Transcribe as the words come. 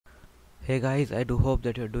Hey guys, I do hope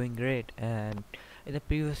that you're doing great. And in the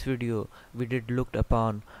previous video, we did looked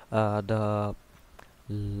upon the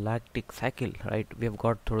lactic cycle, right? We have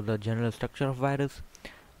got through the general structure of virus.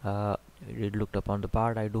 We did looked upon the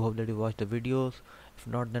part. I do hope that you watched the videos. If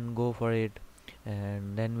not, then go for it.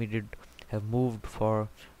 And then we did have moved for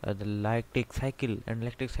the lactic cycle, and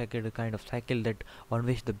lactic cycle is a kind of cycle that on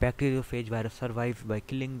which the bacteriophage virus survives by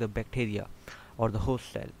killing the bacteria or the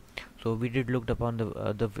host cell. So we did looked upon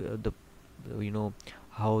the you know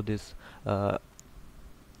how this uh,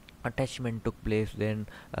 attachment took place, then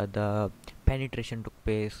the penetration took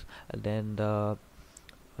place, then the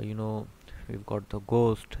you know we've got the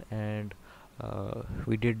ghost, and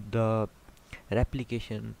we did the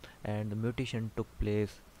replication, and the mutation took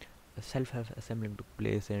place, self-assembling took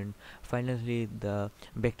place, and finally the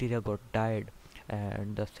bacteria got died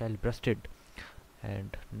and the cell bursted.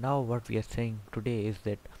 And now what we are saying today is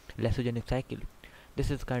that lysogenic cycle, this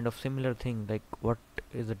is kind of similar thing. Like, what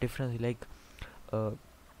is the difference? Like, uh,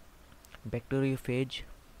 bacteriophage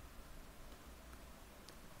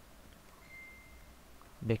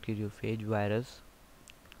bacteriophage virus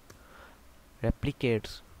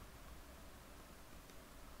replicates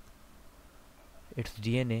its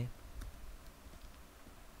DNA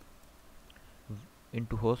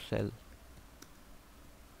into host cell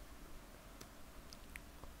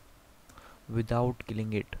without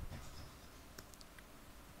killing it,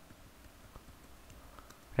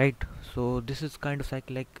 right? So this is kind of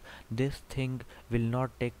cycle. Like, this thing will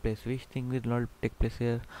not take place. Which thing will not take place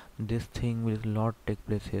here? This thing will not take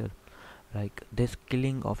place here. Like, this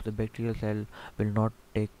killing of the bacterial cell will not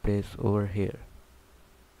take place over here.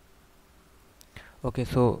 Okay,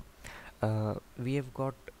 so we have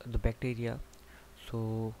got the bacteria.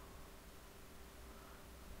 So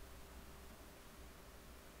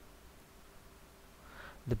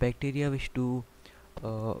the bacteria which do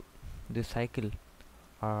uh, this cycle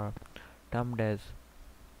are termed as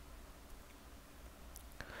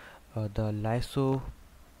the lysogenic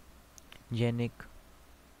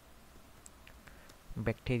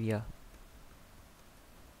bacteria.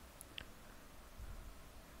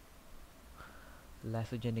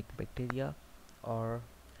 Lysogenic bacteria, or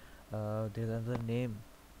there's another name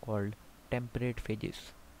called temperate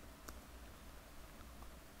phages.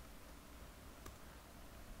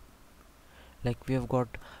 Like, we have got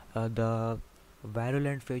the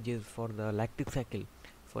virulent phages for the lactic cycle.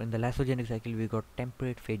 For in the lysogenic cycle, we got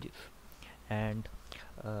temperate phages, and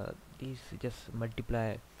these just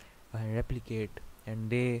multiply and replicate,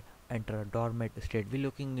 and they enter a dormant state. We're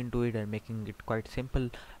looking into it and making it quite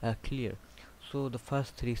simple, clear. So the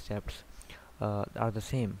first three steps are the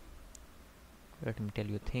same. Let me tell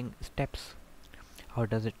you steps. How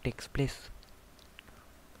does it takes place?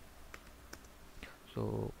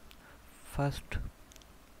 So first,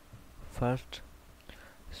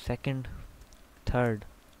 second, third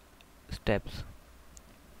steps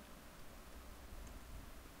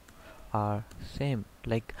are same.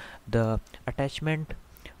 Like, the attachment,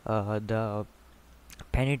 the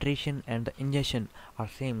penetration, and the ingestion are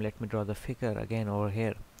same. Let me draw the figure again over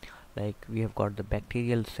here. Like, we have got the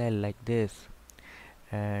bacterial cell like this,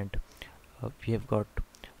 and we have got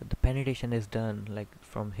the penetration is done. Like,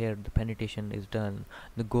 from here the penetration is done,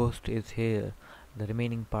 the ghost is here, the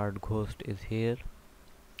remaining part ghost is here,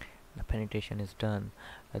 the penetration is done,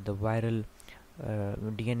 the viral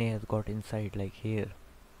DNA has got inside, like here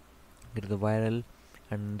it is the viral,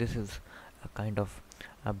 and this is a kind of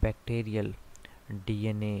a bacterial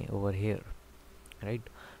DNA over here, right?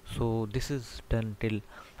 So this is done till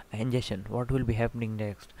ingestion. What will be happening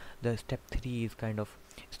next? The step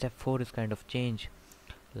 4 is kind of change.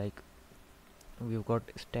 Like, we've got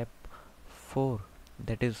step 4,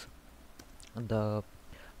 that is the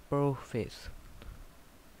prophase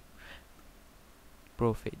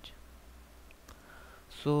prophage.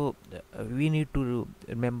 So we need to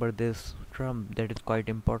remember this term, that is quite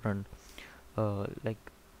important. Like,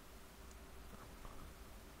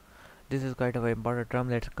 this is quite of an important term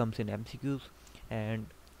that comes in MCQs. And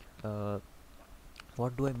uh,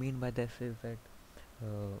 what do I mean by this is that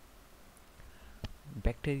uh,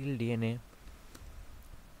 bacterial DNA,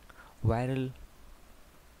 viral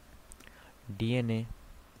DNA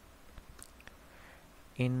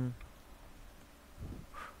in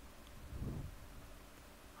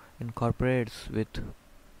incorporates with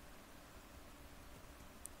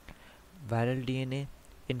viral DNA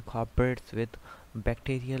incorporates with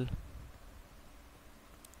bacterial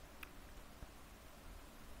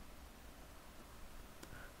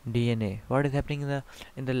DNA. What is happening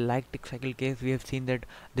in the lactic cycle case? We have seen that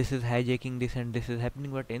this is hijacking this and this is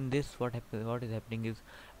happening, but in this, what is happening is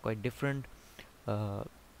quite different. Uh,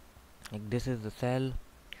 Like this is the cell,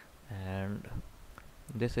 and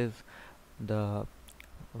this is the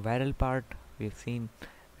viral part we've seen,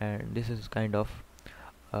 and this is kind of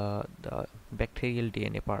the bacterial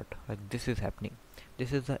DNA part. Like this is happening.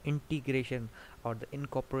 This is the integration or the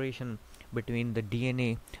incorporation between the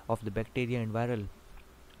DNA of the bacteria and viral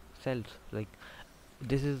cells. Like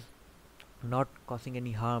this is not causing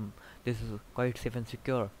any harm. This is quite safe and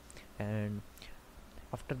secure. And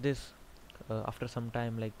after this, after some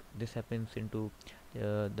time, like this happens into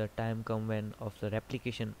the time come when of the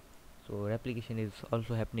replication. So replication is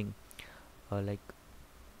also happening. Like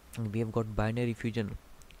we have got binary fusion.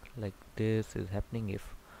 Like this is happening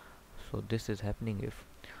if, so this is happening if,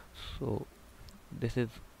 so this is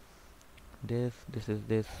this is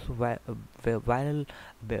this. So viral,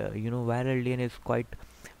 viral DNA is quite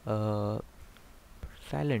uh,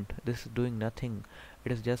 silent. This is doing nothing.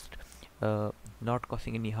 It is just not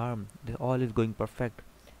causing any harm. All is going perfect,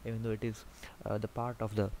 even though it is the part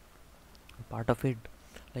of it.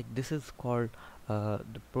 Like this is called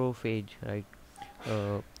the prophage, right?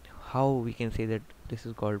 uh, how we can say that this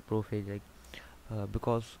is called prophage? Like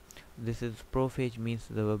because this is prophage means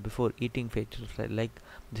the before eating phase. So it's like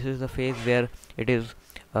this is the phase where it is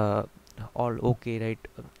uh, all okay, right?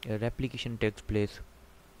 Replication takes place.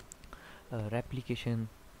 Replication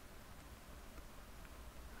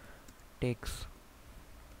takes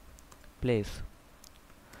place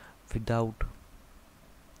without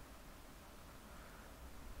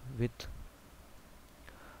with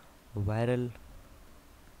viral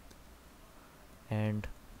and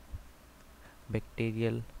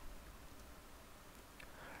bacterial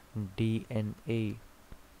DNA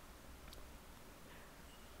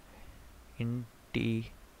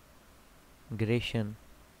integration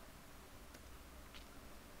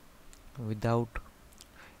without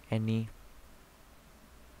any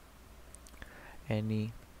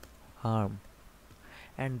harm.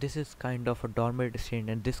 And this is kind of a dormant state,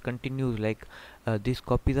 and this continues. Like these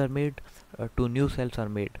copies are made, two new cells are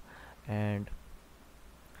made, and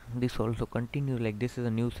this also continues. Like this is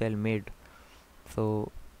a new cell made,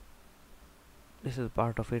 so this is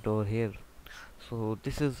part of it over here. So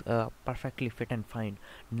this is perfectly fit and fine.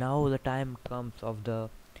 Now the time comes of the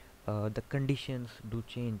conditions do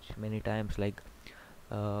change many times. Like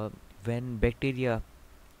when bacteria,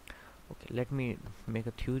 okay, let me make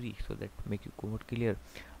a theory so that make you more clear.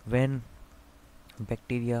 When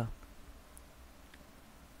bacteria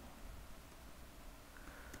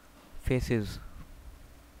faces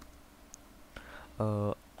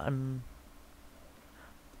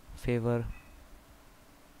unfavor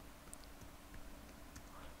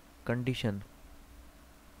condition,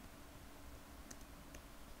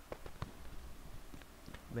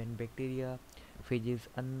 when bacteria faces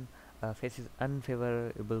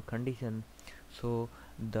unfavorable condition, so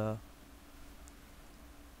the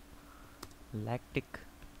lactic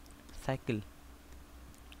cycle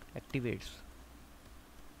activates.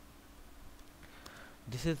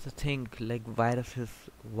 This is the thing. Like viruses,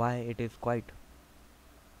 why it is quite,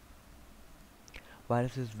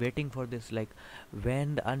 virus is waiting for this. Like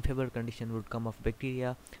when the unfavorable condition would come of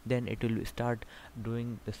bacteria, then it will start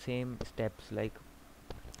doing the same steps like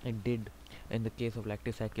it did in the case of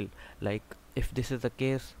lactic cycle. Like if this is the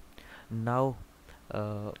case, now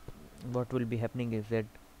uh, what will be happening is that,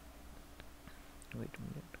 wait a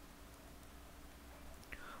minute.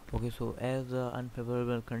 Okay, so as the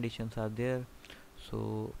unfavorable conditions are there,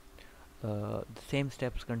 so the same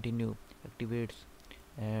steps continue, activates,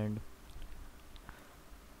 and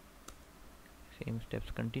same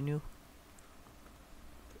steps continue,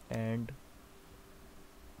 and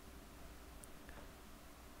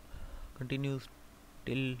continues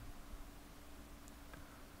till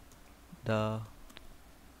the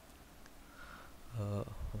uh,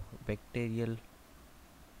 bacterial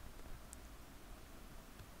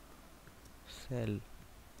cell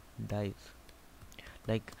dies.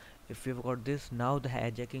 Like if you've got this, now the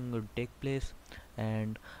hijacking would take place,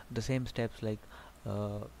 and the same steps like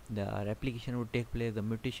the replication would take place, the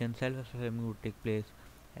mutation, self-assembly would take place,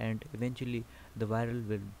 and eventually the viral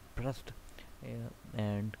will burst,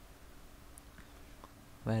 and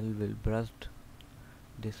viral will burst.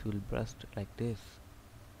 This will burst like this,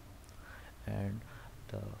 and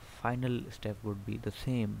the final step would be the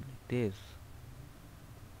same like this.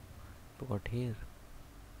 Got here.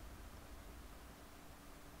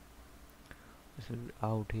 This will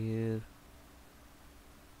out here,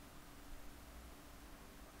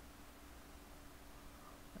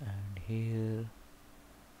 and here.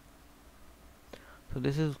 So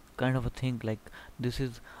this is kind of a thing. Like this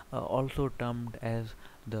is also termed as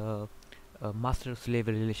the master slave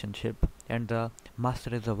relationship. and the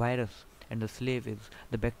master is the virus and the slave is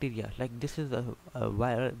the bacteria. Like this is a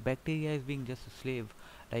bacteria is being just a slave.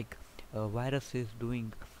 Like a virus is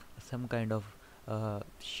doing some kind of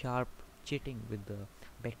sharp cheating with the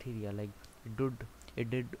bacteria. Like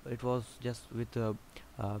it was just with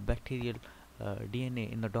bacterial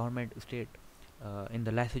DNA in the dormant state, in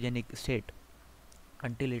the lysogenic state,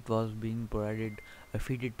 until it was being provided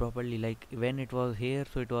feeded properly. Like when it was here,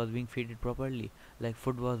 so it was being feeded properly, like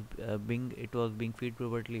food was being it was being feed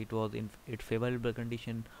properly, it was in its favorable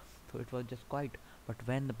condition, so it was just quite. But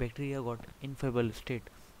when the bacteria got unfavorable state,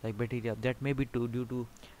 like bacteria that may be due to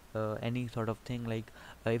any sort of thing, like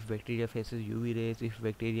if bacteria faces UV rays, if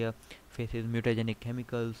bacteria faces mutagenic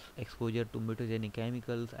chemicals, exposure to mutagenic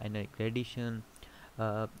chemicals and radiation,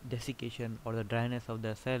 desiccation or the dryness of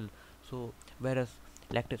the cell. So whereas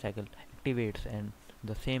lactic cycle activates, and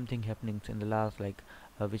the same thing happenings in the last, like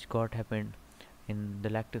which got happened in the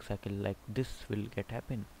lactic cycle, like this will get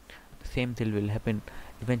happen, the same thing will happen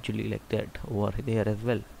eventually like that over there as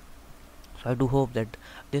well. So I do hope that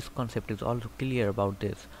this concept is also clear about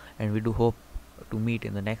this, and we do hope to meet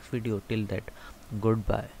in the next video. Till that,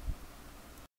 goodbye.